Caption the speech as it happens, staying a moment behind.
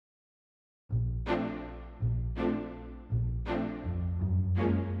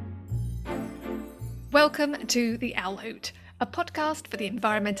Welcome to The Owl Hoot, a podcast for the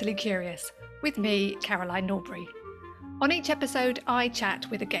environmentally curious, with me, Caroline Norbury. On each episode, I chat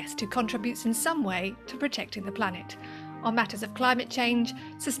with a guest who contributes in some way to protecting the planet on matters of climate change,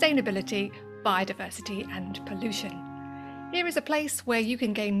 sustainability, biodiversity and pollution. Here is a place where you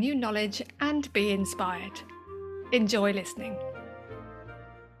can gain new knowledge and be inspired. Enjoy listening.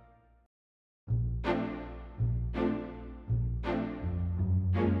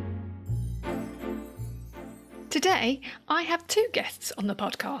 Today, I have two guests on the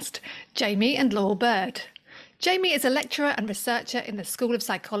podcast, Jamie and Lor Bird. Jamie is a lecturer and researcher in the School of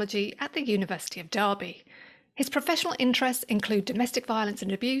Psychology at the University of Derby. His professional interests include domestic violence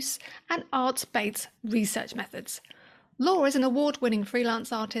and abuse and arts-based research methods. Lor is an award-winning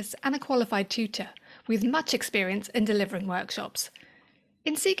freelance artist and a qualified tutor with much experience in delivering workshops.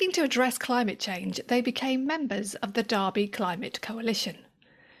 In seeking to address climate change, they became members of the Derby Climate Coalition.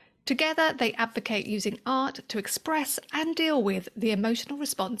 Together, they advocate using art to express and deal with the emotional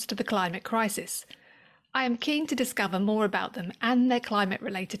response to the climate crisis. I am keen to discover more about them and their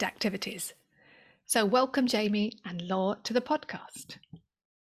climate-related activities. So welcome Jamie and Lor to the podcast.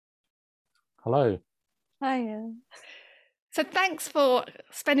 Hello. Hiya. So thanks for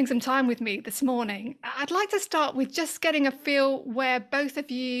spending some time with me this morning. I'd like to start with just getting a feel where both of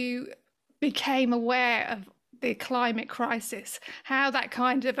you became aware of the climate crisis, how that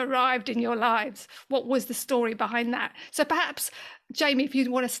kind of arrived in your lives. What was the story behind that? So perhaps, Jamie, if you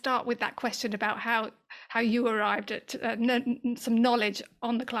want to start with that question about how you arrived at some knowledge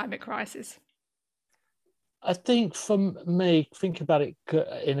on the climate crisis. I think for me, think about it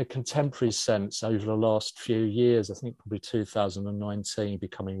in a contemporary sense over the last few years, I think probably 2019,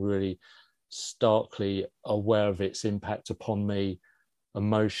 becoming really starkly aware of its impact upon me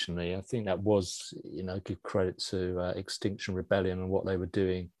emotionally. I think that was, give credit to Extinction Rebellion and what they were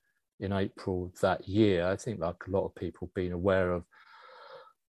doing in April that year. I think like a lot of people being aware of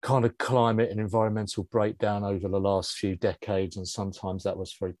kind of climate and environmental breakdown over the last few decades, and sometimes that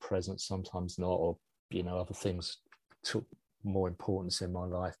was very present, sometimes not, or other things took more importance in my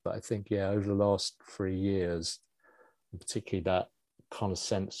life. But I think over the last 3 years, and particularly that kind of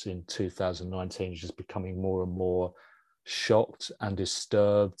sense in 2019 is just becoming more and more shocked and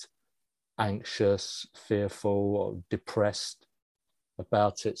disturbed, anxious, fearful, depressed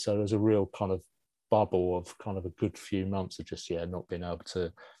about it. So there's a real kind of bubble of kind of a good few months of just not being able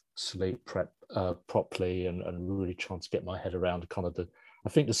to sleep properly and really trying to get my head around kind of I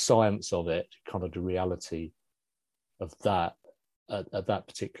think the science of it, kind of the reality of that at that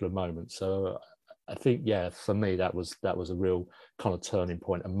particular moment. So I think for me that was a real kind of turning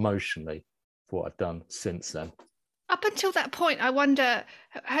point emotionally for what I've done since then. Up until that point, I wonder,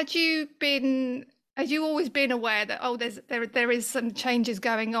 had you always been aware that there is some changes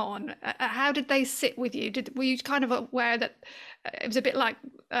going on? How did they sit with you? Were you kind of aware that it was a bit like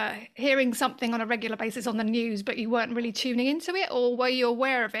hearing something on a regular basis on the news, but you weren't really tuning into it, or were you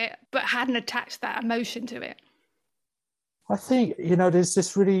aware of it but hadn't attached that emotion to it? I think there's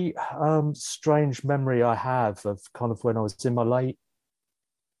this really strange memory I have of kind of when I was in my late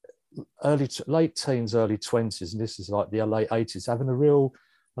teens, early 20s, and this is like the late 80s, having a real,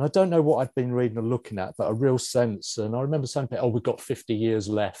 and I don't know what I'd been reading or looking at, but a real sense. And I remember saying, we've got 50 years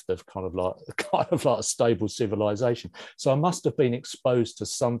left of kind of like a stable civilization. So I must have been exposed to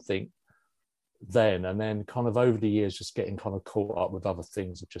something then, and then kind of over the years just getting kind of caught up with other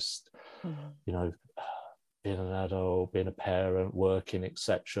things of just being an adult, being a parent, working,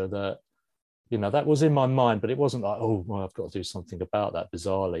 etc. That was in my mind, but it wasn't like, I've got to do something about that,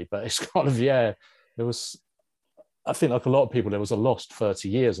 bizarrely. But it's kind of, there was, I think like a lot of people, there was a lost 30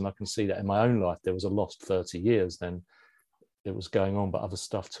 years. And I can see that in my own life, there was a lost 30 years. Then it was going on, but other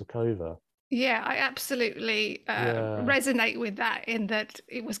stuff took over. Yeah, I absolutely resonate with that, in that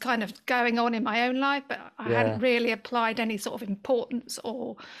it was kind of going on in my own life, but I hadn't really applied any sort of importance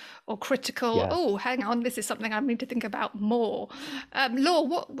or critical, hang on, this is something I need to think about more. Lor,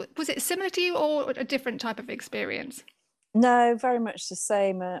 what was it, similar to you or a different type of experience? No, very much the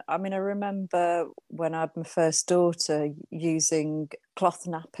same. I remember when I had my first daughter using cloth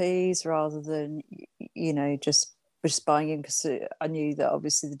nappies rather than, just buying in, because I knew that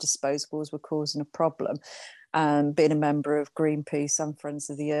obviously the disposables were causing a problem. Being a member of Greenpeace and Friends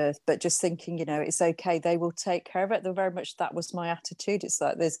of the Earth, but just thinking, it's okay, they will take care of it. Very much that was my attitude. It's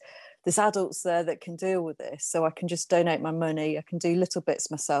like there's adults there that can deal with this, so I can just donate my money. I can do little bits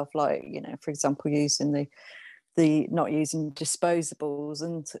myself, like, for example, using the not using disposables.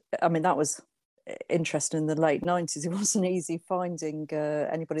 And that was interesting. In the late 90s, it wasn't easy finding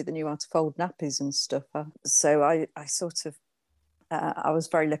anybody that knew how to fold nappies and stuff. So I sort of I was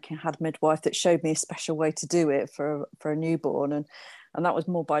very lucky. I had a midwife that showed me a special way to do it for a newborn, and that was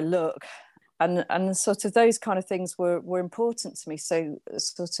more by luck. And sort of those kind of things were important to me. So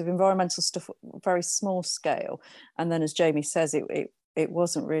sort of environmental stuff, very small scale. And then, as Jamie says, it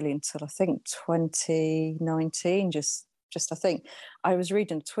wasn't really until I think 2019, just I think I was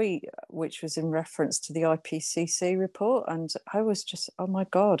reading a tweet which was in reference to the IPCC report, and I was just, oh my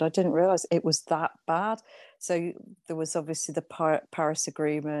God, I didn't realize it was that bad. So there was obviously the Paris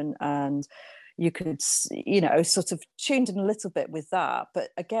Agreement, and you could, sort of tuned in a little bit with that. But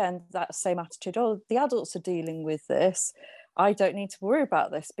again, that same attitude, oh, the adults are dealing with this. I don't need to worry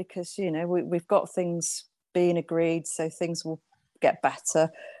about this because, we've got things being agreed, so things will get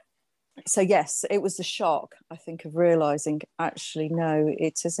better. So yes, it was the shock, I think, of realizing actually no,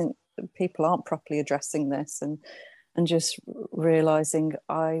 it isn't, people aren't properly addressing this, and just realizing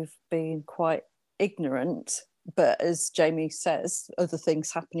I've been quite ignorant. But as Jamie says, other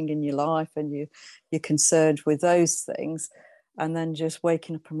things happening in your life, and you're concerned with those things, and then just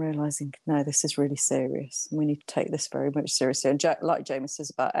waking up and realizing, no, this is really serious, and we need to take this very much seriously. And like Jamie says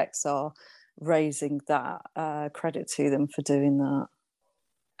about XR, raising that, credit to them for doing that.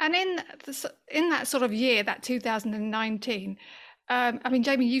 And in that sort of year, that 2019,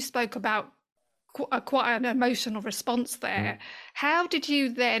 Jamie, you spoke about quite an emotional response there. How did you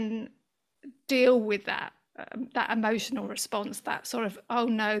then deal with that emotional response, that sort of, oh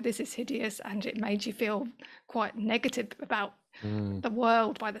no, this is hideous, and it made you feel quite negative about the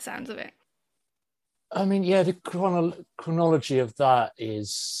world by the sounds of it? The chronology of that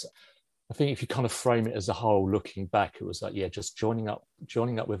is, I think if you kind of frame it as a whole, looking back, it was like, just joining up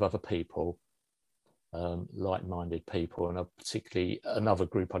with other people, like-minded people. And particularly another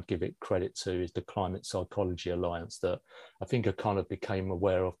group I'd give it credit to is the Climate Psychology Alliance, that I think I kind of became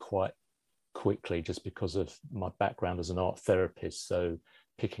aware of quite quickly just because of my background as an art therapist. So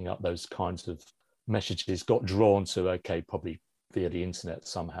picking up those kinds of messages, got drawn to, okay, probably via the internet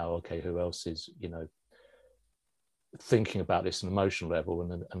somehow, okay, who else is, thinking about this on an emotional level,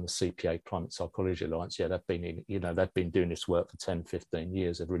 and the CPA Climate Psychology Alliance, they've been doing this work for 10, 15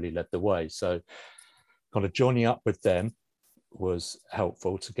 years. They've really led the way. So kind of joining up with them was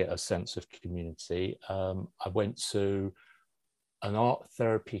helpful to get a sense of community. I went to an art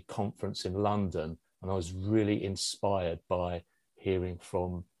therapy conference in London, and I was really inspired by hearing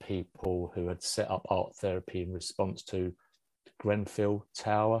from people who had set up art therapy in response to the Grenfell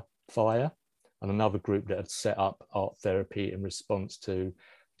Tower fire, and another group that had set up art therapy in response to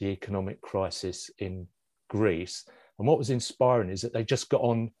the economic crisis in Greece. And what was inspiring is that they just got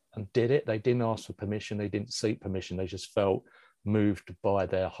on and did it. They didn't ask for permission. They didn't seek permission. They just felt moved by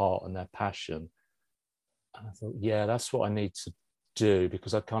their heart and their passion. And I thought, that's what I need to do,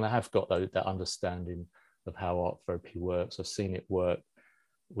 because I kind of have got that understanding of how art therapy works. I've seen it work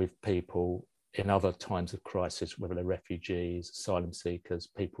with people in other times of crisis, whether they're refugees, asylum seekers,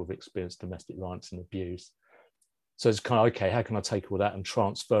 people who've experienced domestic violence and abuse. So it's kind of, okay, how can I take all that and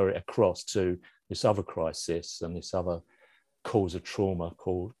transfer it across to this other crisis and this other cause of trauma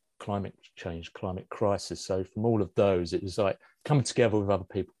called climate change, climate crisis? So from all of those, it was like coming together with other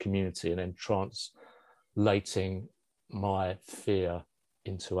people, community, and then translating my fear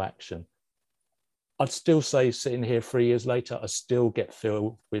into action. I'd still say, sitting here 3 years later, I still get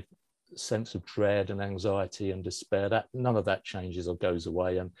filled with a sense of dread and anxiety and despair. That none of that changes or goes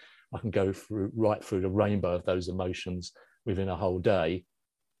away, and I can go right through the rainbow of those emotions within a whole day.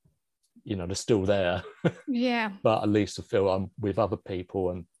 They're still there. Yeah. But at least I feel I'm with other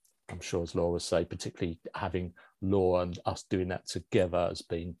people, and I'm sure, as Laura say, particularly having Lor and us doing that together has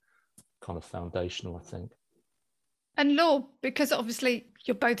been kind of foundational, I think. And Lor, because obviously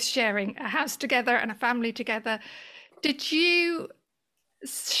you're both sharing a house together and a family together, did you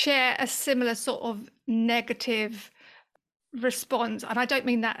share a similar sort of negative response? And I don't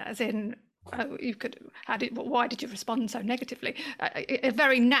mean that as in, why did you respond so negatively? A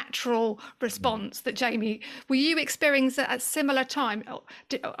very natural response that, Jamie, were you experiencing at a similar time?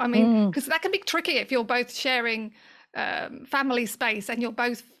 Because that can be tricky if you're both sharing family space and you're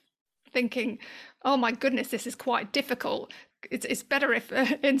both thinking, oh my goodness, this is quite difficult. It's better if,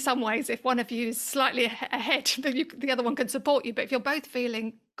 in some ways, if one of you is slightly ahead, the other one can support you. But if you're both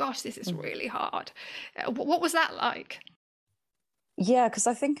feeling, gosh, this is really hard, what was that like? Yeah, because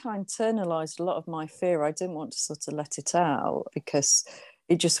I think I internalized a lot of my fear. I didn't want to sort of let it out, because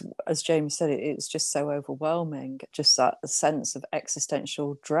it just, as Jamie said, it's just so overwhelming, just that sense of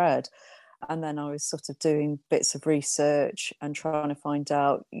existential dread. And then I was sort of doing bits of research and trying to find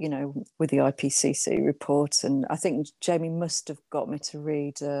out, with the IPCC report. And I think Jamie must have got me to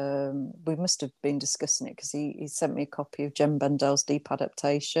read, we must have been discussing it, because he sent me a copy of Jem Bendel's Deep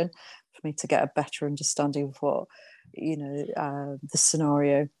Adaptation for me to get a better understanding of what, the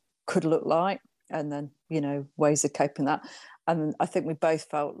scenario could look like, and then, ways of coping that. And I think we both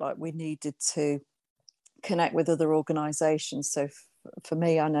felt like we needed to connect with other organisations. So for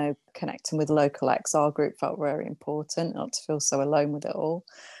me, I know connecting with local XR group felt very important, not to feel so alone with it all.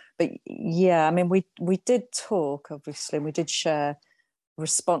 But yeah, I mean, we did talk, obviously, and we did share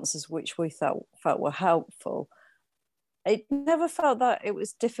responses which we felt were helpful. It never felt that it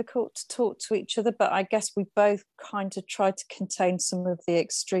was difficult to talk to each other, but I guess we both kind of tried to contain some of the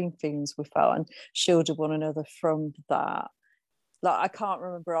extreme feelings we felt and shielded one another from that. Like, I can't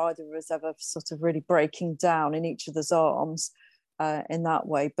remember either of us ever sort of really breaking down in each other's arms in that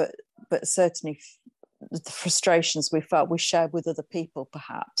way, but certainly the frustrations we felt we shared with other people,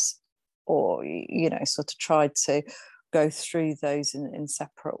 perhaps, or sort of tried to go through those in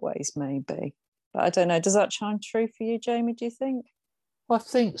separate ways, maybe. But I don't know, does that chime true for you, Jamie, do you think? I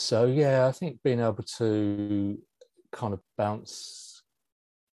think so, yeah. I think being able to kind of bounce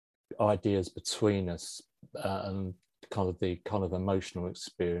ideas between us and the emotional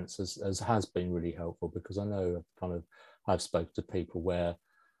experience has been really helpful, because I know I've spoken to people where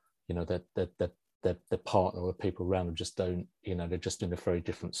their partner or people around them just don't, they're just in a very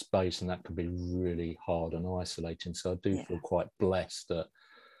different space, and that can be really hard and isolating. So I do feel quite blessed that,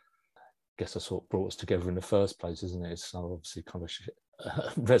 I guess, I sort of brought us together in the first place, isn't it? It's obviously kind of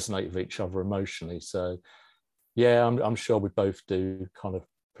resonate with each other emotionally. So yeah, I'm sure we both do kind of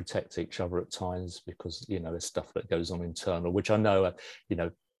protect each other at times, because there's stuff that goes on internal, which I know I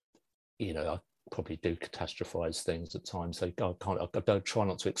probably do catastrophize things at times. So I don't try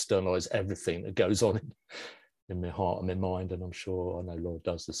not to externalize everything that goes on in my heart and my mind, and I'm sure I know Laura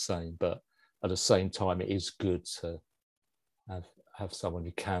does the same. But at the same time, it is good to have someone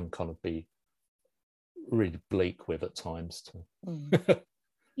you can kind of be really bleak with at times too.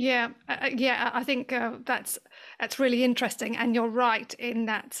 Yeah, I think that's really interesting, and you're right in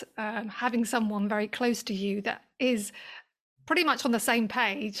that having someone very close to you that is pretty much on the same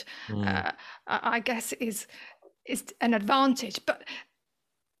page, I guess is an advantage. But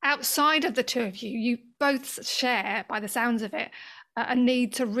outside of the two of you, you both share, by the sounds of it, a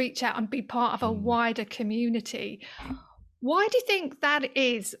need to reach out and be part of a wider community. Why do you think that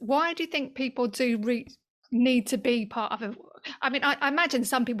is? Why do you think people do need to be part of a... I mean, I imagine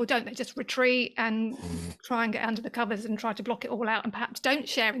some people don't. They just retreat and try and get under the covers and try to block it all out, and perhaps don't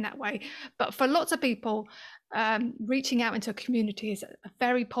share in that way. But for lots of people, reaching out into a community is a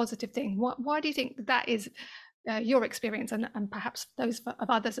very positive thing. Why do you think that is your experience, and perhaps those of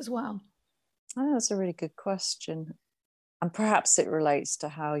others as well? Oh, that's a really good question. And perhaps it relates to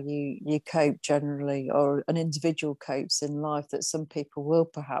how you cope generally, or an individual copes in life, that some people will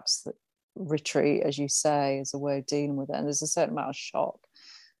perhaps retreat, as you say, as a way of dealing with it. And there's a certain amount of shock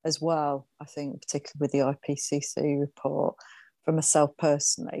as well, I think, particularly with the IPCC report. For myself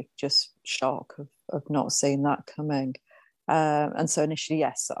personally, just shock of not seeing that coming. And so initially,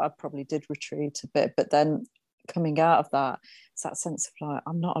 yes, I probably did retreat a bit, but then coming out of that, it's that sense of like,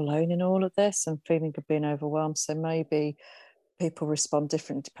 I'm not alone in all of this, and feeling of being overwhelmed. So maybe people respond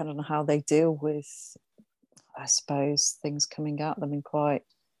differently depending on how they deal with, I suppose, things coming at them in quite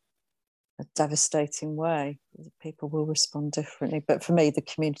a devastating way. People will respond differently. But for me, the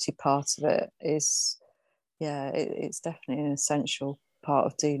community part of it is, it's definitely an essential part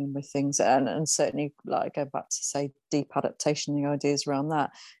of dealing with things. And certainly, like, go back to say deep adaptation, the ideas around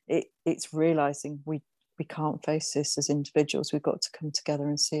that, it's realizing we can't face this as individuals. We've got to come together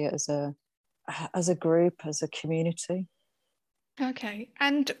and see it as a group, as a community. Okay,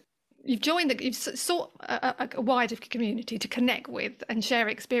 and you've sought a wider community to connect with and share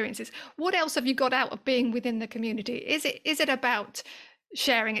experiences. What else have you got out of being within the community? Is it about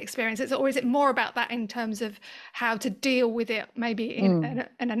sharing experiences, or is it more about that in terms of how to deal with it, maybe in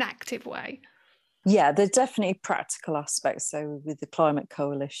an active way? Yeah, there's definitely practical aspects. So with the Climate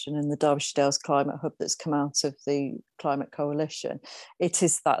Coalition and the Derbyshire Dales Climate Hub that's come out of the Climate Coalition, it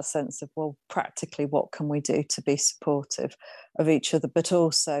is that sense of, well, practically what can we do to be supportive of each other, but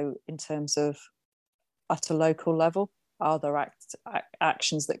also in terms of at a local level, are there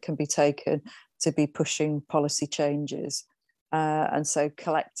actions that can be taken to be pushing policy changes? And so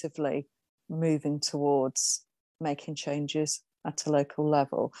collectively moving towards making changes at a local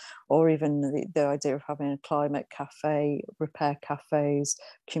level, or even the idea of having a climate cafe, repair cafes,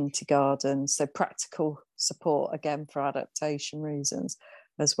 community gardens. So practical support, again, for adaptation reasons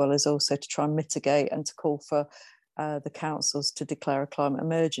as well as also to try and mitigate and to call for the councils to declare a climate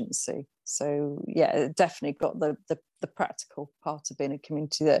emergency. So yeah, it definitely got the practical part of being a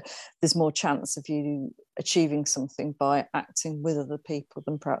community, that there's more chance of you achieving something by acting with other people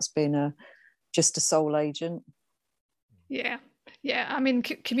than perhaps being just a sole agent. Yeah. I mean,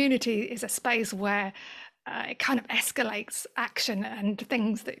 community is a space where it kind of escalates action and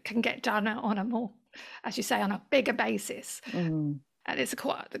things that can get done on a more, as you say, on a bigger basis. And it's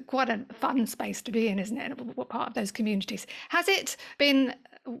quite a fun space to be in, isn't it? What part of those communities? Has it been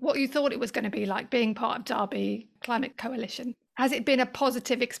what you thought it was going to be like, being part of Derby Climate Coalition? Has it been a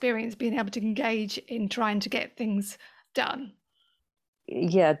positive experience being able to engage in trying to get things done?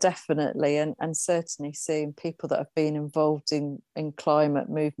 Yeah, definitely. And certainly seeing people that have been involved in climate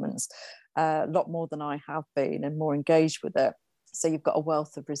movements a lot more than I have been, and more engaged with it. So you've got a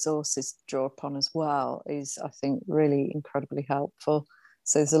wealth of resources to draw upon as well, is, I think, really incredibly helpful.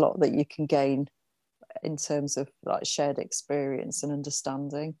 So there's a lot that you can gain in terms of like shared experience and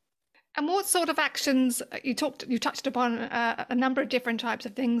understanding. And what sort of actions you touched upon a number of different types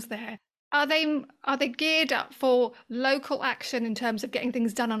of things there. Are they geared up for local action in terms of getting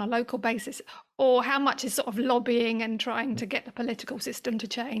things done on a local basis, or how much is sort of lobbying and trying to get the political system to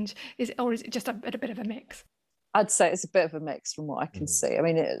change? Is it just a bit of a mix? I'd say it's a bit of a mix from what I can see. I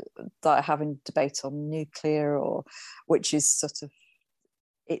mean, like having debate on nuclear, or which is sort of,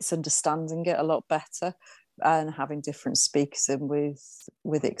 it's understanding it a lot better, and having different speakers in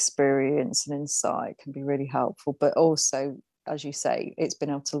with experience and insight can be really helpful. But also, as you say, it's been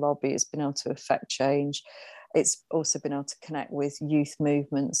able to lobby, it's been able to affect change. It's also been able to connect with youth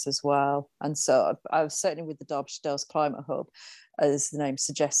movements as well. And so I was certainly with the Derbyshire Dales Climate Hub, as the name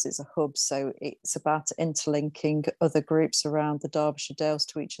suggests, it's a hub. So it's about interlinking other groups around the Derbyshire Dales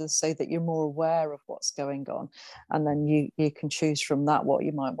to each other, so that you're more aware of what's going on. And then you can choose from that what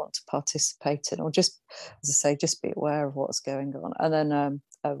you might want to participate in, or just, as I say, just be aware of what's going on. And then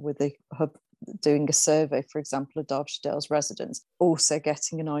with the hub doing a survey, for example, of Derbyshire Dales residents, also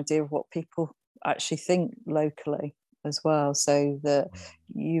getting an idea of what people actually think locally as well, so that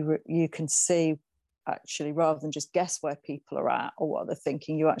you can see, actually, rather than just guess where people are at or what they're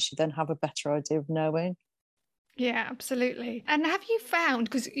thinking, you actually then have a better idea of knowing. Yeah, absolutely. And have you found,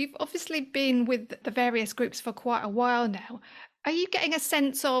 because you've obviously been with the various groups for quite a while now, are you getting a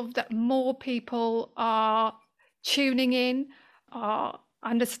sense of that more people are tuning in, are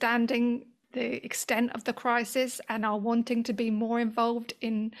understanding the extent of the crisis, and are wanting to be more involved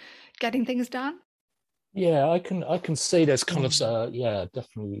in getting things done? Yeah, I can see there's kind of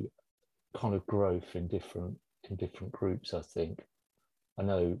definitely kind of growth in different groups. I think I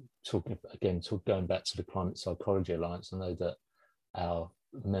know, going back to the Climate Psychology Alliance, I know that our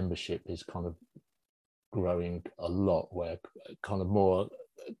membership is kind of growing a lot, where kind of more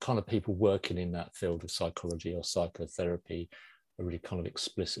kind of people working in that field of psychology or psychotherapy are really kind of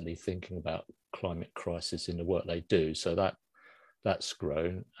explicitly thinking about climate crisis in the work they do. So that's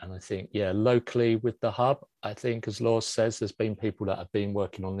grown. And I think, locally with the hub, I think, as Lor says, there's been people that have been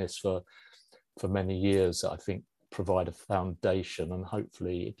working on this for many years that I think provide a foundation, and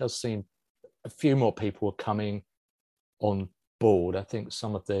hopefully it does seem a few more people are coming on board. I think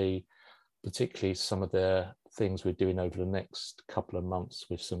particularly some of the things we're doing over the next couple of months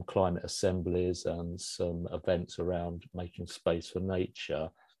with some climate assemblies and some events around making space for nature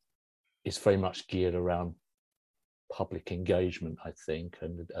is very much geared around public engagement, I think,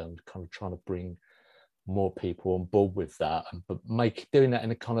 and kind of trying to bring more people on board with that, but doing that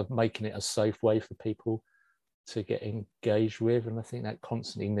in a kind of making it a safe way for people to get engaged with. And I think that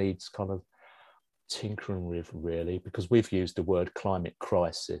constantly needs kind of tinkering with, really, because we've used the word climate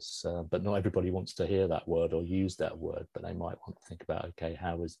crisis, but not everybody wants to hear that word or use that word, but they might want to think about, okay,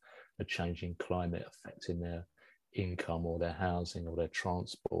 how is a changing climate affecting their income or their housing or their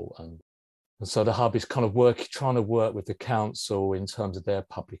transport? And so the hub is kind of trying to work with the council in terms of their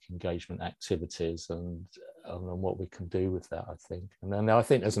public engagement activities and what we can do with that, I think. And then I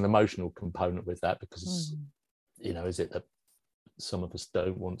think there's an emotional component with that, because, is it that some of us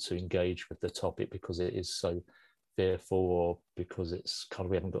don't want to engage with the topic because it is so fearful, or because it's kind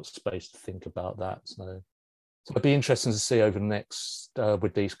of, we haven't got space to think about that. So it'd be interesting to see over the next,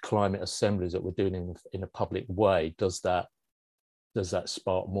 with these climate assemblies that we're doing in a public way, does that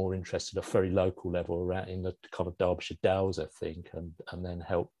spark more interest at a very local level around in the kind of Derbyshire Dales, I think, and then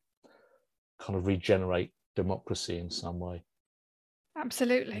help kind of regenerate democracy in some way.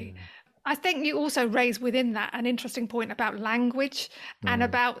 Absolutely. Yeah. I think you also raise within that an interesting point about language and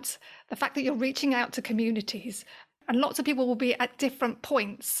about the fact that you're reaching out to communities, and lots of people will be at different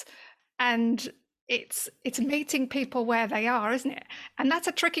points, and it's meeting people where they are, isn't it? And that's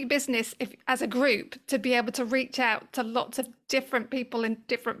a tricky business if, as a group, to be able to reach out to lots of different people in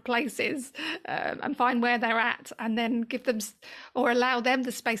different places and find where they're at, and then give them or allow them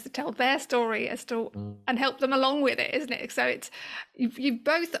the space to tell their story as to and help them along with it, isn't it? So it's you've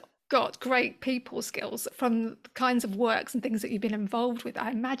both got great people skills from the kinds of works and things that you've been involved with.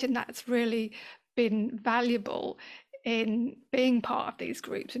 I imagine that's really been valuable in being part of these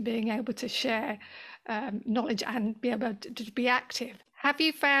groups and being able to share knowledge and be able to be active. Have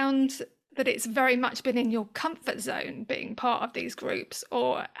you found that it's very much been in your comfort zone being part of these groups,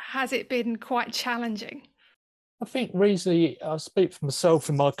 or has it been quite challenging? I think reasonably, I speak for myself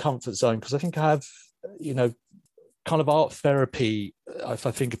in my comfort zone, because I think I have, kind of art therapy, if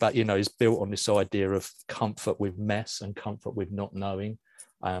I think about, is built on this idea of comfort with mess and comfort with not knowing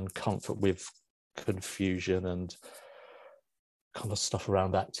and comfort with confusion and kind of stuff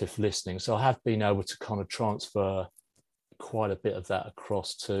around active listening. So I have been able to kind of transfer quite a bit of that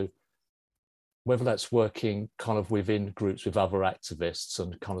across to whether that's working kind of within groups with other activists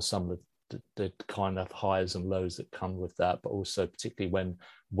and kind of some of the kind of highs and lows that come with that, but also particularly when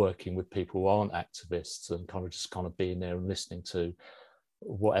working with people who aren't activists and kind of just kind of being there and listening to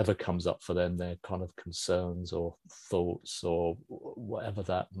whatever comes up for them, their kind of concerns or thoughts or whatever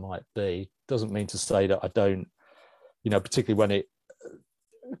that might be. Doesn't mean to say that I don't, particularly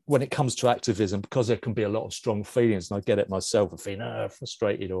when it comes to activism, because there can be a lot of strong feelings, and I get it myself, of feeling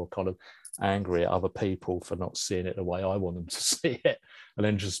frustrated or kind of angry at other people for not seeing it the way I want them to see it, and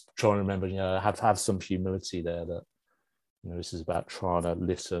then just trying to remember, have some humility there, that this is about trying to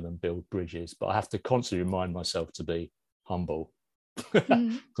listen and build bridges, but I have to constantly remind myself to be humble.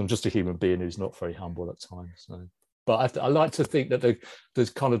 I'm just a human being who's not very humble at times. So. But I like to think that there's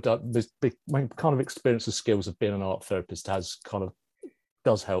kind of experience and skills of being an art therapist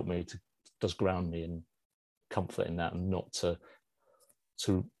does help me, does ground me in comfort in that, and not to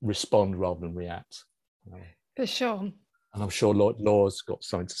respond rather than react. For sure. And I'm sure Lor's got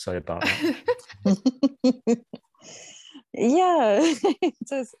something to say about that. Yeah,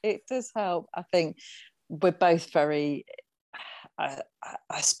 it does help. I think we're both very, I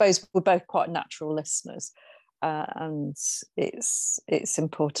suppose we're both quite natural listeners, and it's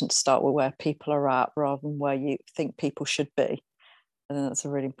important to start with where people are at rather than where you think people should be. And that's a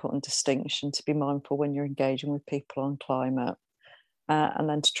really important distinction to be mindful when you're engaging with people on climate, and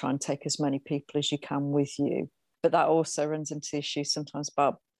then to try and take as many people as you can with you. But that also runs into the issue sometimes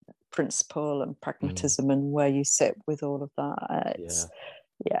about principle and pragmatism and where you sit with all of that.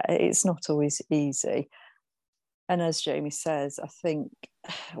 It's not always easy. And as Jamie says, I think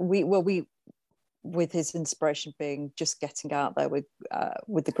we with his inspiration being just getting out there with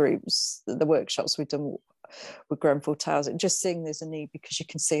the groups, the workshops we've done with Grenfell Towers, and just seeing there's a need, because you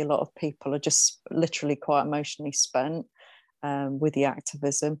can see a lot of people are just literally quite emotionally spent with the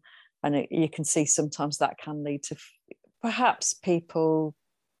activism, and you can see sometimes that can lead to perhaps people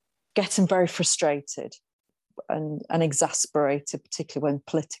getting very frustrated and exasperated, particularly when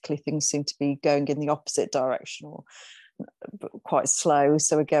politically things seem to be going in the opposite direction or quite slow.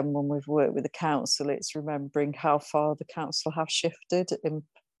 So again, when we've worked with the council, it's remembering how far the council have shifted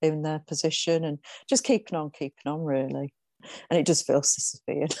in their position, and just keeping on really. And it just feels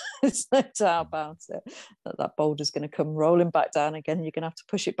Sisyphean. There's no doubt about it, that boulder's going to come rolling back down again, and you're going to have to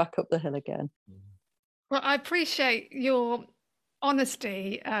push it back up the hill again. Well, I appreciate your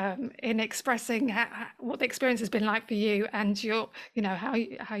honesty in expressing what the experience has been like for you, and your, how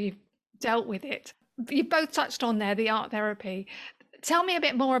you've dealt with it. You both touched on there the art therapy. Tell me a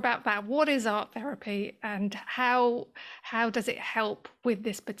bit more about that. What is art therapy, and how does it help with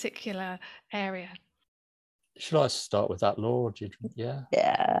this particular area? Should I start with that, Lor? Yeah.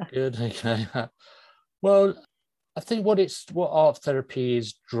 Good. Okay. Well, I think what art therapy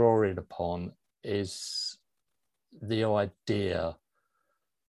is drawing upon is the idea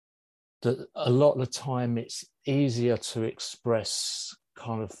that a lot of the time it's easier to express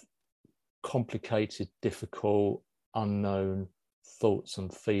kind of complicated, difficult, unknown thoughts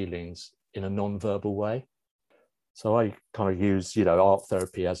and feelings in a non-verbal way. So I kind of use, art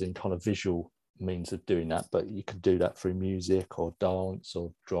therapy as in kind of visual means of doing that, but you can do that through music or dance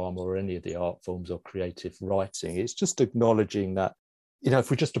or drama or any of the art forms or creative writing. It's just acknowledging that, if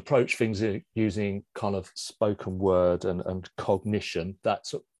we just approach things using kind of spoken word and cognition,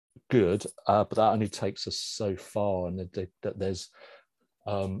 that's good, but that only takes us so far, and that there's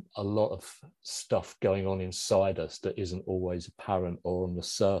a lot of stuff going on inside us that isn't always apparent or on the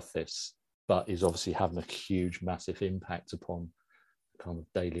surface, but is obviously having a huge, massive impact upon kind of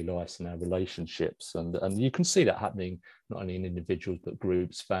daily lives and our relationships. And you can see that happening not only in individuals, but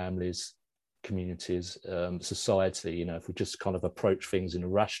groups, families, communities, society. You know, if we just kind of approach things in a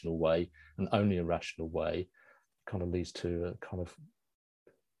rational way and only a rational way, kind of leads to a kind of,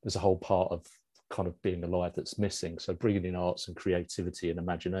 there's a whole part of kind of being alive that's missing. So bringing in arts and creativity and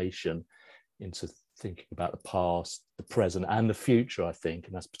imagination into thinking about the past, the present, and the future, I think,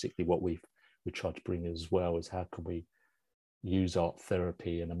 and that's particularly what we try to bring as well, is how can we use art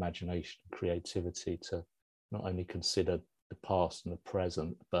therapy and imagination and creativity to not only consider the past and the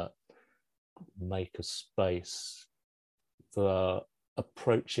present, but make a space for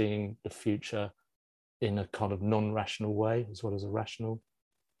approaching the future in a kind of non-rational way as well as a rational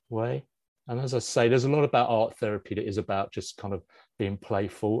way. And as I say, there's a lot about art therapy that is about just kind of being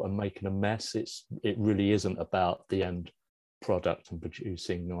playful and making a mess. It really isn't about the end product and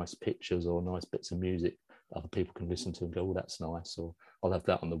producing nice pictures or nice bits of music other people can listen to and go, oh, that's nice, or I'll have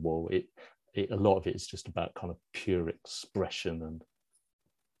that on the wall. A lot of it is just about kind of pure expression. And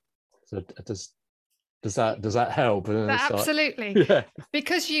so does that help? Absolutely. Like, yeah.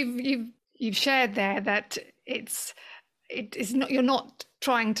 Because you've shared there that it is not, you're not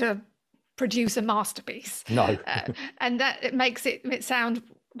trying to produce a masterpiece. No. And that it makes it sound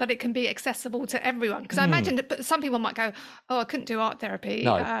that it can be accessible to everyone. Because I imagine that some people might go, oh, I couldn't do art therapy.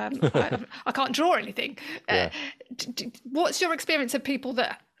 No. I can't draw anything. Yeah. What's your experience of people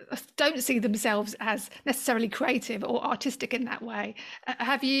that don't see themselves as necessarily creative or artistic in that way?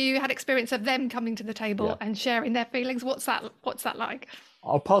 Have you had experience of them coming to the table and sharing their feelings? What's that like?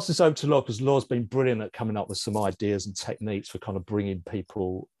 I'll pass this over to Lor, because Lor's been brilliant at coming up with some ideas and techniques for kind of bringing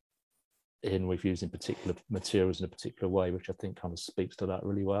people in with using particular materials in a particular way, which I think kind of speaks to that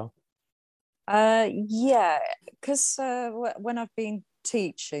really well. Yeah, because when I've been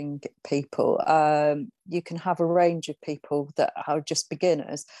teaching people, you can have a range of people that are just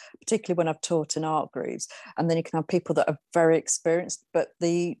beginners, particularly when I've taught in art groups, and then you can have people that are very experienced.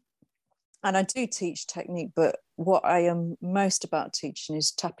 And I do teach technique, but what I am most about teaching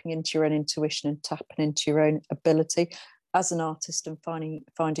is tapping into your own intuition and tapping into your own ability as an artist and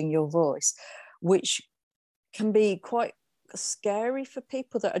finding your voice, which can be quite scary for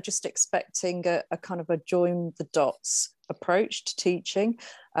people that are just expecting a kind of a join the dots approach to teaching,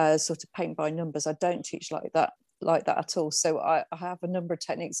 sort of paint by numbers. I don't teach like that at all. So I have a number of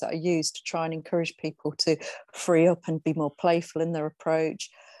techniques that I use to try and encourage people to free up and be more playful in their approach,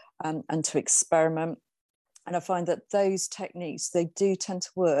 and to experiment. And I find that those techniques, they do tend to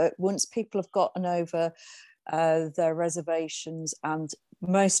work once people have gotten over their reservations and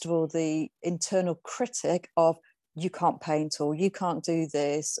most of all the internal critic of you can't paint or you can't do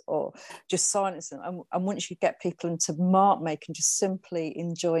this, or just silence them. And once you get people into mark making, just simply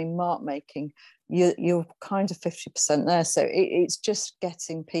enjoying mark making, you're kind of 50% there. So it's just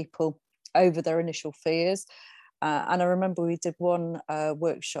getting people over their initial fears. And I remember we did one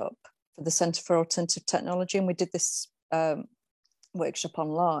workshop for the Centre for Alternative Technology, and we did this workshop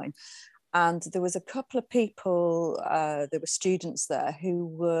online. And there was a couple of people, there were students there who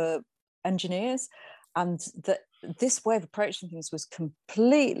were engineers, and this way of approaching things was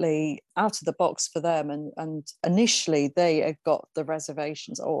completely out of the box for them. And initially they had got the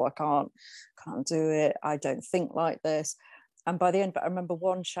reservations, oh, I can't do it, I don't think like this. And by the end, but I remember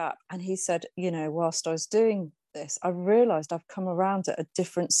one chap, and he said, whilst I was doing this, I realised I've come around at a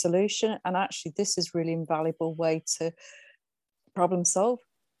different solution, and actually this is really invaluable way to problem solve.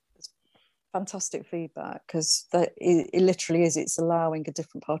 Fantastic feedback, because it literally is, it's allowing a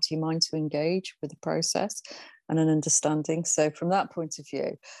different part of your mind to engage with the process and an understanding. So from that point of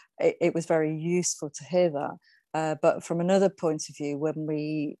view, it was very useful to hear that. But from another point of view, when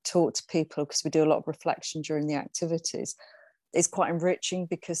we talk to people, because we do a lot of reflection during the activities, it's quite enriching,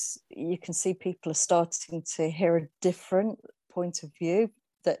 because you can see people are starting to hear a different point of view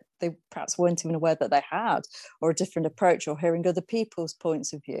that they perhaps weren't even aware that they had, or a different approach, or hearing other people's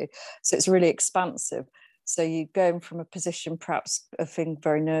points of view. So it's really expansive. So you're going from a position perhaps of feeling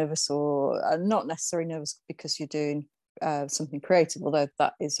very nervous, or not necessarily nervous because you're doing something creative, although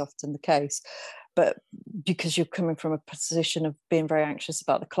that is often the case, but because you're coming from a position of being very anxious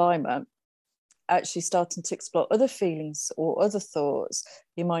about the climate, actually starting to explore other feelings or other thoughts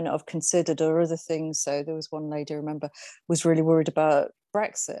you might not have considered, or other things. So there was one lady I remember was really worried about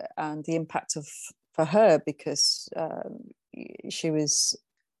Brexit and the impact for her, because she was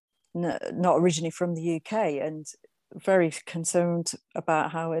not originally from the UK and very concerned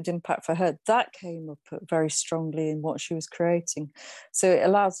about how it'd impact for her. That came up very strongly in what she was creating. So it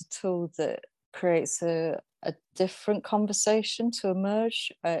allows a tool that creates a different conversation to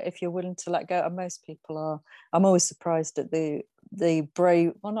emerge if you're willing to let go. And most people are. I'm always surprised at the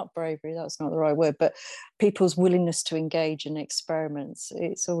brave, well, not bravery, that's not the right word, but people's willingness to engage in experiments.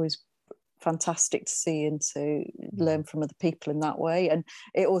 It's always fantastic to see and to learn from other people in that way. And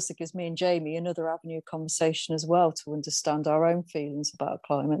it also gives me and Jamie another avenue of conversation as well, to understand our own feelings about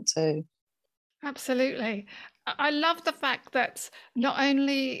climate too. Absolutely. I love the fact that not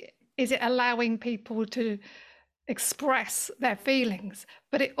only is it allowing people to express their feelings,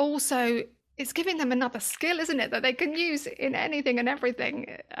 but it also is giving them another skill, isn't it, that they can use in anything and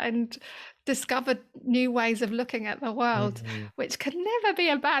everything, and discover new ways of looking at the world, which can never be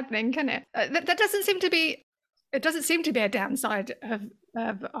a bad thing, can it? That doesn't seem to be, it doesn't seem to be a downside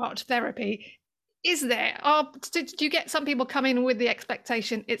of art therapy. Is there? Do you get some people come in with the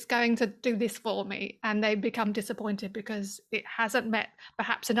expectation it's going to do this for me, and they become disappointed because it hasn't met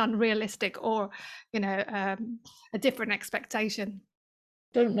perhaps an unrealistic or, a different expectation?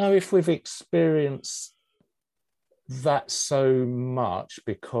 Don't know if we've experienced that so much,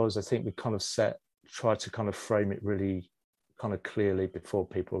 because I think we kind of try to kind of frame it really kind of clearly before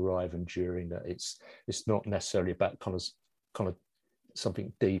people arrive and during, that it's not necessarily about kind of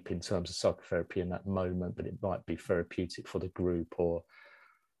something deep in terms of psychotherapy in that moment, but it might be therapeutic for the group,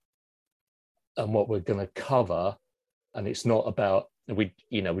 and what we're going to cover. And it's not about, we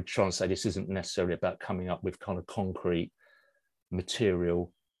try and say this isn't necessarily about coming up with kind of concrete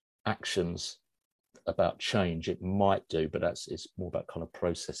material actions about change. It might do, but it's more about kind of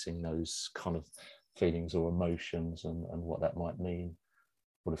processing those kind of feelings or emotions, and what that might mean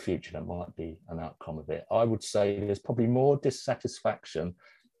for the future. That might be an outcome of it. I would say there's probably more dissatisfaction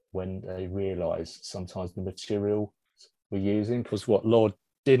when they realise sometimes the material we're using, because what Lor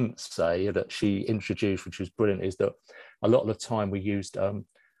didn't say, that she introduced, which was brilliant, is that a lot of the time we used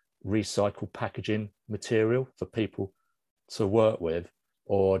recycled packaging material for people to work with,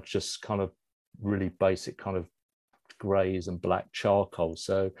 or just kind of really basic kind of greys and black charcoal.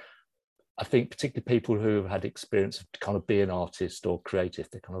 So I think particularly people who have had experience of kind of being an artist or creative,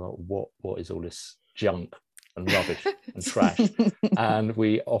 they're kind of like, what is all this junk and rubbish and trash? And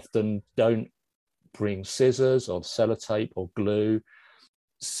we often don't bring scissors or sellotape or glue.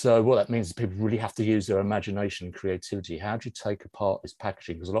 So what that means is people really have to use their imagination and creativity. How do you take apart this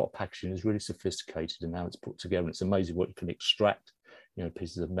packaging? Because a lot of packaging is really sophisticated in how it's put together. And it's amazing what you can extract,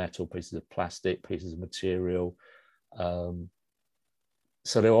 pieces of metal, pieces of plastic, pieces of material.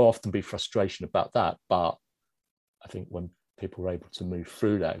 So there will often be frustration about that. But I think when people are able to move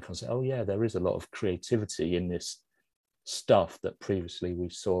through that and kind of say, oh yeah, there is a lot of creativity in this stuff that previously we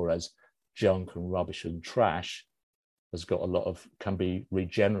saw as junk and rubbish and trash, has got a lot of, can be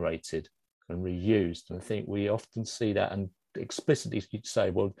regenerated and reused. And I think we often see that, and explicitly you'd say,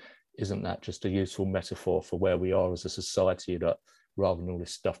 well, isn't that just a useful metaphor for where we are as a society, that rather than all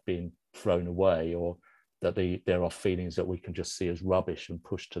this stuff being thrown away, or that there are feelings that we can just see as rubbish and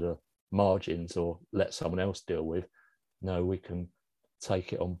push to the margins or let someone else deal with. No, we can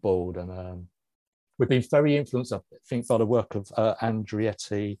take it on board. And we've been very influenced, I think, by the work of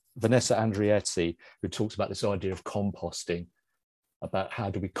Vanessa Andrietti, who talks about this idea of composting, about how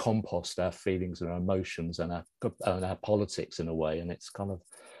do we compost our feelings and our emotions and our politics in a way. And it's kind of,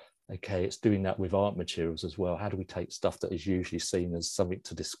 okay, it's doing that with art materials as well. How do we take stuff that is usually seen as something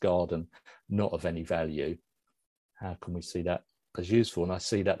to discard and not of any value? How can we see that as useful? And I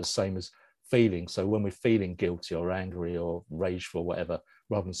see that the same as feeling. So when we're feeling guilty or angry or rageful or whatever,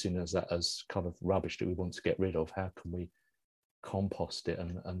 rather than seeing that as kind of rubbish that we want to get rid of, how can we compost it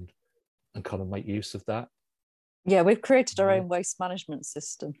and kind of make use of that? Yeah, we've created our own waste management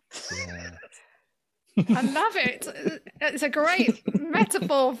system. Yeah. I love it. It's a great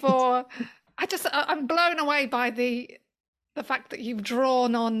metaphor for, I'm blown away by the fact that you've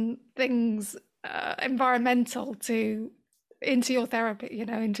drawn on things environmental into your therapy,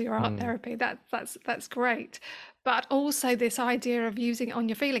 into your art therapy. That's great. But also this idea of using it on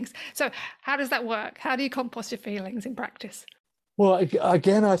your feelings. So how does that work? How do you compost your feelings in practice? Well,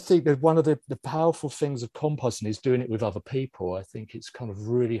 again, I think that one of the powerful things of composting is doing it with other people. I think it's kind of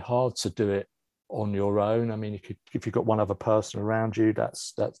really hard to do it on your own. I mean, if you've got one other person around you,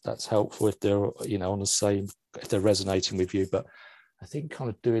 that's helpful if they're on the same, if they're resonating with you. But I think kind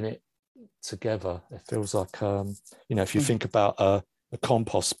of doing it together, it feels like if you think about a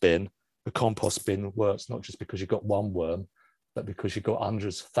compost bin, the compost bin works not just because you've got one worm, but because you've got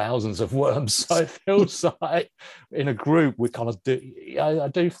hundreds, thousands of worms. So it feels like in a group we kind of I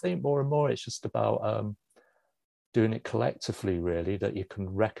do think more and more it's just about doing it collectively, really, that you can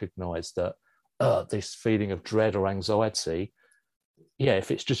recognize that this feeling of dread or anxiety,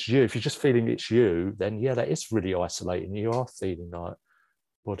 if it's just you, if you're just feeling it's you, then that is really isolating. You are feeling like,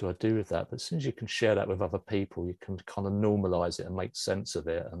 what do I do with that? But as soon as you can share that with other people, you can kind of normalize it and make sense of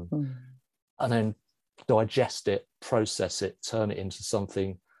it, and then digest it, process it, turn it into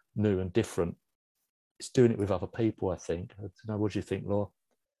something new and different, it's doing it with other people, I think. I don't know, what do you think, Laura?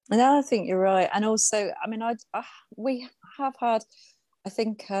 No, I think you're right. And also, I mean, we have had, I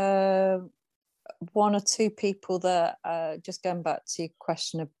think, one or two people that, just going back to your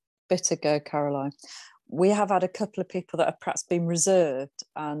question a bit ago, Caroline, we have had a couple of people that have perhaps been reserved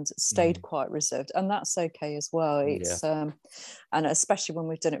and stayed quite reserved, and that's okay as well. It's and especially when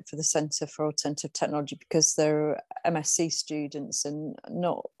we've done it for the Centre for Alternative Technology, because they're MSc students and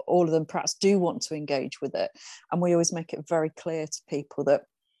not all of them perhaps do want to engage with it, and we always make it very clear to people that,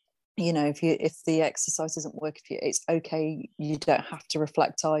 you know, if the exercise isn't working for you, it's okay. You don't have to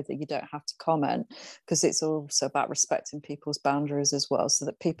reflect either. You don't have to comment, because it's also about respecting people's boundaries as well, so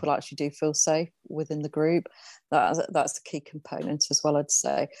that people actually do feel safe within the group. That's the key component as well, I'd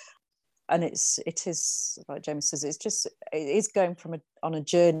say. And it is like Jamie says, it is going on a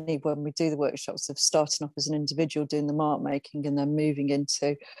journey when we do the workshops of starting off as an individual doing the mark making, and then moving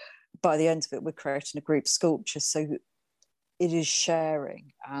into, by the end of it, we're creating a group sculpture. So it is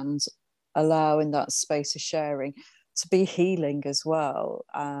sharing and allowing that space of sharing to be healing as well,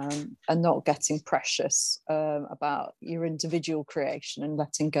 and not getting precious about your individual creation and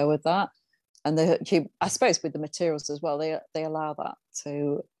letting go of that. And I suppose with the materials as well, they allow that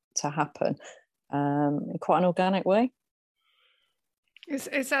to happen in quite an organic way.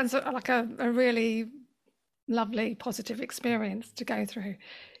 It sounds like a really lovely, positive experience to go through.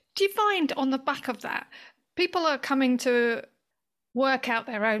 Do you find on the back of that, people are coming to work out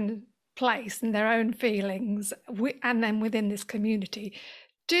their own place and their own feelings, and then within this community,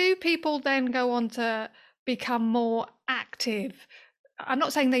 do people then go on to become more active? I'm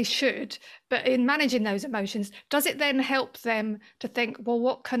not saying they should, but in managing those emotions, does it then help them to think, well,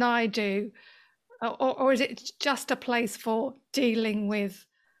 what can I do? Or is it just a place for dealing with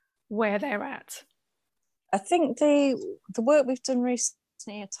where they're at? I think the work we've done recently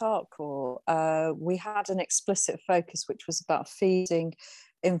at ArtCore, we had an explicit focus which was about feeding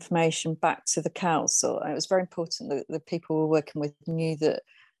information back to the council, and it was very important that the people we were working with knew that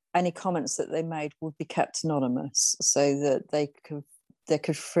any comments that they made would be kept anonymous, so that they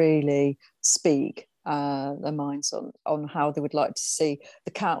could freely speak their minds on how they would like to see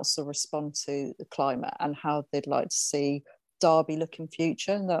the council respond to the climate, and how they'd like to see Derby look in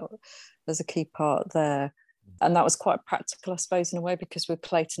future. And there's a key part there. And that was quite practical, I suppose, in a way, because we're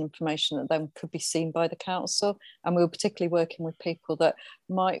collating information that then could be seen by the council. And we were particularly working with people that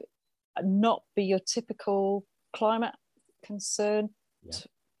might not be your typical climate concerned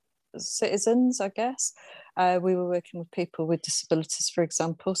citizens, I guess. We were working with people with disabilities, for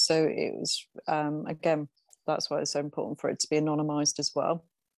example. So it was, again, that's why it's so important for it to be anonymised as well.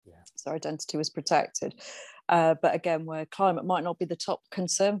 Yeah. So identity was protected. But again, where climate might not be the top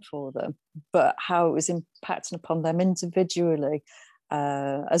concern for them, but how it was impacting upon them individually,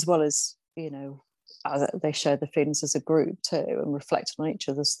 as well as, you know, they share the feelings as a group too, and reflect on each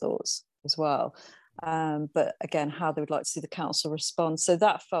other's thoughts as well. But again, how they would like to see the council respond. So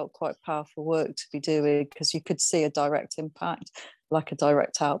that felt quite powerful work to be doing, because you could see a direct impact, like a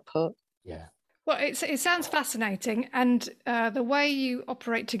direct output. Yeah. Well, it sounds fascinating, and the way you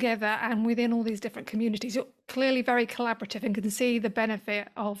operate together and within all these different communities, you're clearly very collaborative and can see the benefit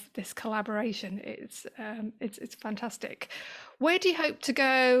of this collaboration. It's fantastic. Where do you hope to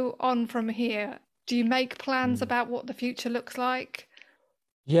go on from here? Do you make plans about what the future looks like?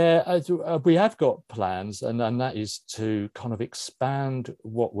 Yeah, we have got plans, and that is to kind of expand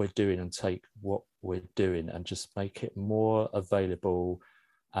what we're doing and take what we're doing and just make it more available,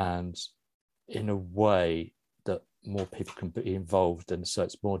 and in a way that more people can be involved, and so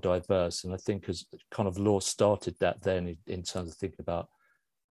it's more diverse. And I think as kind of Lor started that then in terms of thinking about,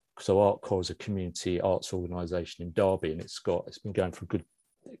 so ArtCore is a community arts organisation in Derby, and it's been going for a good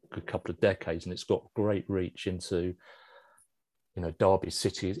couple of decades, and it's got great reach into, you know, Derby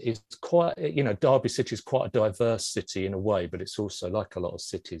City is quite, you know, Derby City is quite a diverse city in a way, but it's also, like a lot of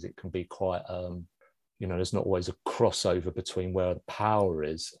cities, it can be quite you know, there's not always a crossover between where the power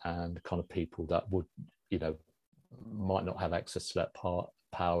is and kind of people that would, you know, might not have access to that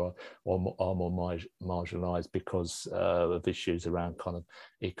power, or are more marginalized because of issues around kind of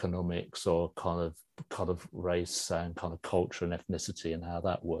economics, or kind of race and kind of culture and ethnicity, and how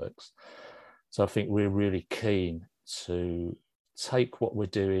that works. So I think we're really keen to take what we're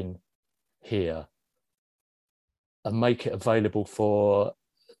doing here and make it available for,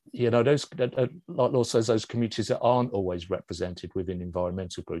 you know, those, like Lor says, those communities that aren't always represented within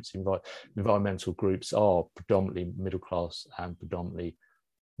environmental groups. Environmental groups are predominantly middle class and predominantly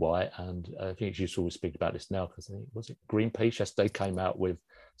white, and I think you should always speak about this now, because I think, was it Greenpeace yesterday came out with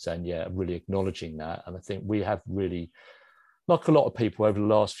saying, yeah, really acknowledging that. And I think we have really, like a lot of people over the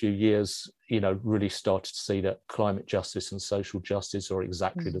last few years, really started to see that climate justice and social justice are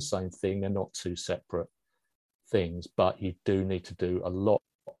exactly the same thing. They're not two separate things, but you do need to do a lot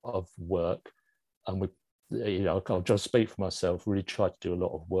of work. And I'll just speak for myself, really try to do a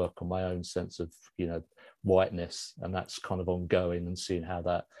lot of work on my own sense of, whiteness. And that's kind of ongoing, and seeing how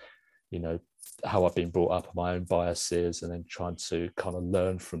that, how I've been brought up on my own biases, and then trying to kind of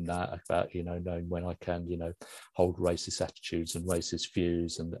learn from that about, knowing when I can, hold racist attitudes and racist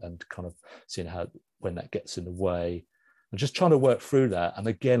views, and kind of seeing how, when that gets in the way, and just trying to work through that. And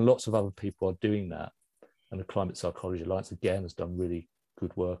again, lots of other people are doing that. And the Climate Psychology Alliance, again, has done really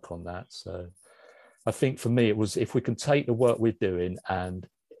good work on that. So I think for me, it was, if we can take the work we're doing, and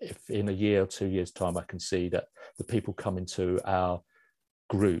if in a year or 2 years' time, I can see that the people coming to our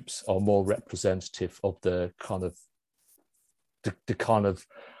groups are more representative of the kind of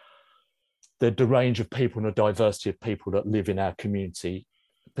the range of people and the diversity of people that live in our community,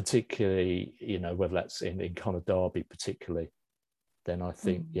 particularly, whether that's in kind of Derby particularly, then I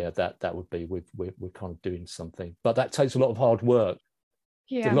think, that would be, we're kind of doing something. But that takes a lot of hard work.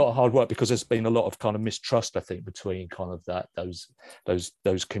 Yeah. It's a lot of hard work, because there's been a lot of kind of mistrust, I think, between kind of those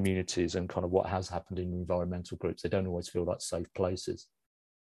communities and kind of what has happened in environmental groups. They don't always feel like safe places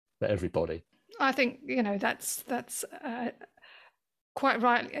for everybody. I think, that's quite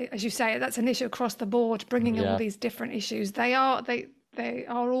right, as you say. That's an issue across the board, bringing all these different issues. They are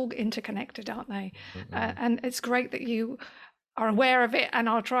all interconnected, aren't they? And it's great that you are aware of it and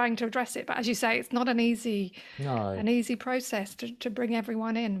are trying to address it. But as you say, it's not an easy process to bring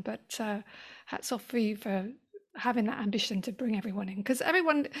everyone in. But hats off for you for having that ambition to bring everyone in, because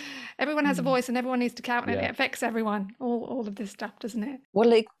everyone has a voice, and everyone needs to count, and it affects everyone, all of this stuff, doesn't it?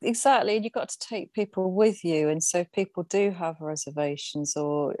 Well, exactly. And you've got to take people with you. And so if people do have reservations,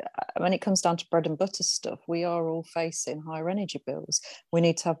 or when it comes down to bread and butter stuff, we are all facing higher energy bills. We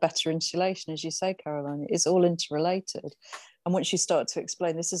need to have better insulation, as you say, Caroline. It's all interrelated. And once you start to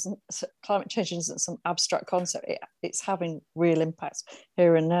explain, climate change isn't some abstract concept. It's having real impacts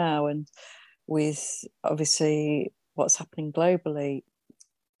here and now. And with obviously what's happening globally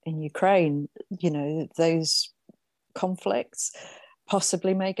in Ukraine, those conflicts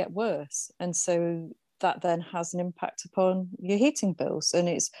possibly may get worse. And so that then has an impact upon your heating bills, and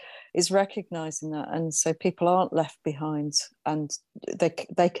it's recognizing that. And so people aren't left behind, and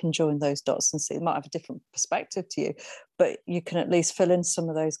they can join those dots and see. It might have a different perspective to you, but you can at least fill in some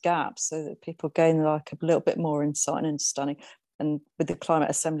of those gaps so that people gain like a little bit more insight and understanding. And with the climate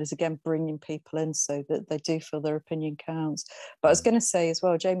assemblies, again, bringing people in so that they do feel their opinion counts. But I was going to say as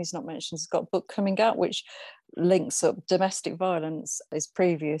well, Jamie's not mentioned, he's got a book coming out which links up domestic violence, his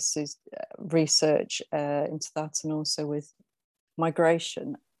previous research into that, and also with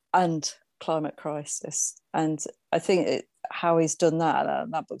migration and climate crisis. And I think how he's done that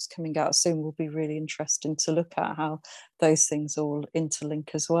book's coming out soon, will be really interesting to look at how those things all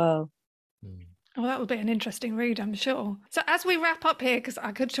interlink as well. Well, that will be an interesting read, I'm sure. So as we wrap up here, because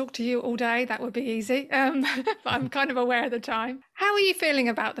I could talk to you all day, that would be easy, but I'm kind of aware of the time. How are you feeling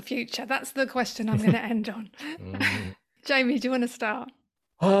about the future? That's the question I'm going to end on. Jamie, do you want to start?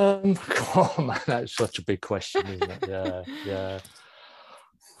 Oh man, that's such a big question, isn't it? Yeah.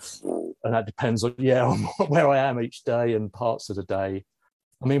 And that depends on where I am each day and parts of the day.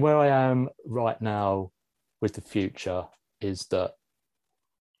 I mean, where I am right now with the future is that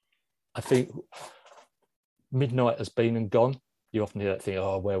I think midnight has been and gone. You often hear that thing,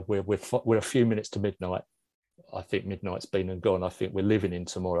 we're a few minutes to midnight. I think midnight's been and gone. I think we're living in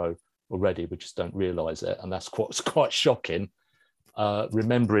tomorrow already. We just don't realise it. And that's quite shocking.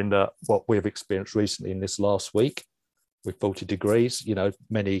 Remembering that what we've experienced recently in this last week with 40 degrees,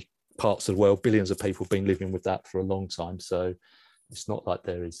 many parts of the world, billions of people have been living with that for a long time. So it's not like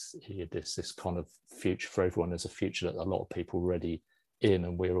there is this kind of future for everyone. There's a future that a lot of people already in,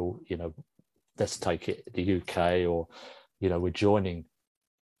 and we're all, let's take it the UK, or we're joining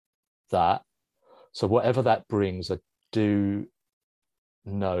that. So whatever that brings, I do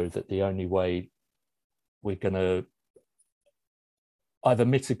know that the only way we're going to either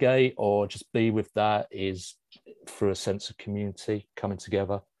mitigate or just be with that is through a sense of community coming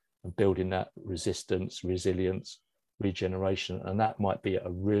together and building that resistance, resilience, regeneration. And that might be at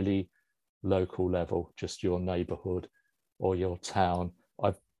a really local level, just your neighborhood or your town.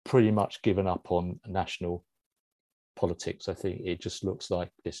 I've pretty much given up on national politics. I think it just looks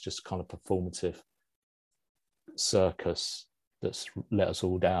like this just kind of performative circus that's let us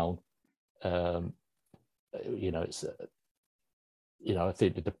all down. It's I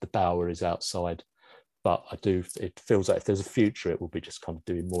think the power is outside, but it feels like if there's a future, it will be just kind of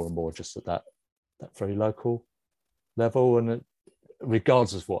doing more and more just at that very local level, and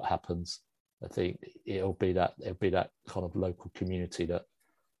regardless of what happens, I think it'll be that kind of local community that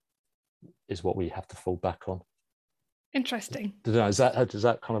is what we have to fall back on. Interesting. Does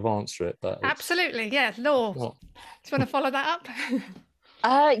that kind of answer it? But absolutely, yeah. Lor, do you want to follow that up?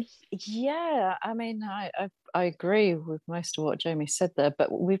 Yeah, I mean, I agree with most of what Jamie said there,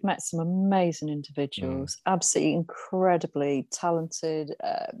 but we've met some amazing individuals, absolutely incredibly talented,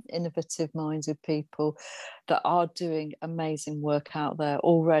 innovative minded people that are doing amazing work out there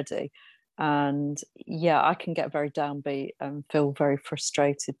already. And yeah, I can get very downbeat and feel very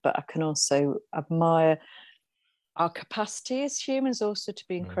frustrated, but I can also admire our capacity as humans also to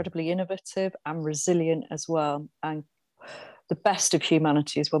be incredibly innovative and resilient as well. And the best of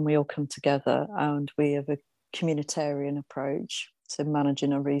humanity is when we all come together and we have a communitarian approach to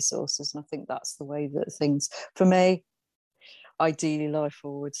managing our resources. And I think that's the way that things, for me, ideally lie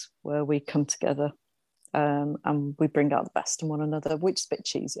forwards, where we come together and we bring out the best in one another, which is a bit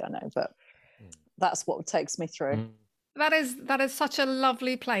cheesy, I know, but that's what takes me through. That is such a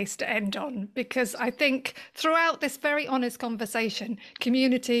lovely place to end on, because I think throughout this very honest conversation,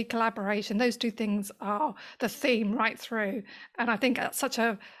 community, collaboration, those two things are the theme right through. And I think that's such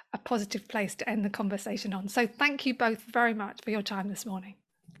a positive place to end the conversation on. So thank you both very much for your time this morning.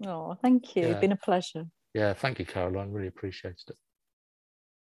 Oh, thank you. Yeah. It's been a pleasure. Yeah, thank you, Caroline. Really appreciated it.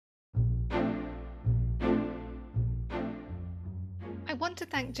 I want to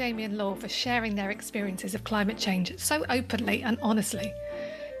thank Jamie and Lor for sharing their experiences of climate change so openly and honestly.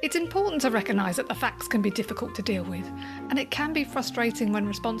 It's important to recognise that the facts can be difficult to deal with, and it can be frustrating when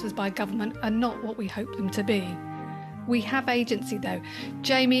responses by government are not what we hope them to be. We have agency though.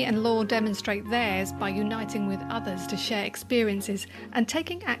 Jamie and Lor demonstrate theirs by uniting with others to share experiences and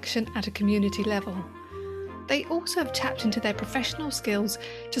taking action at a community level. They also have tapped into their professional skills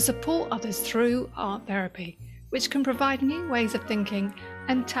to support others through art therapy, which can provide new ways of thinking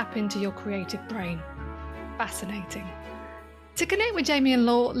and tap into your creative brain. Fascinating. To connect with Jamie and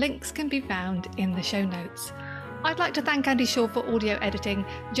Lor, links can be found in the show notes. I'd like to thank Andy Shaw for audio editing,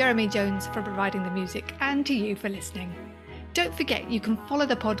 Jeremy Jones for providing the music, and to you for listening. Don't forget you can follow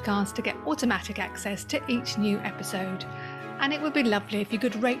the podcast to get automatic access to each new episode. And it would be lovely if you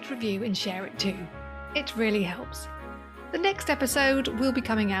could rate, review and share it too. It really helps. The next episode will be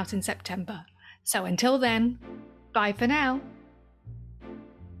coming out in September. So until then, bye for now.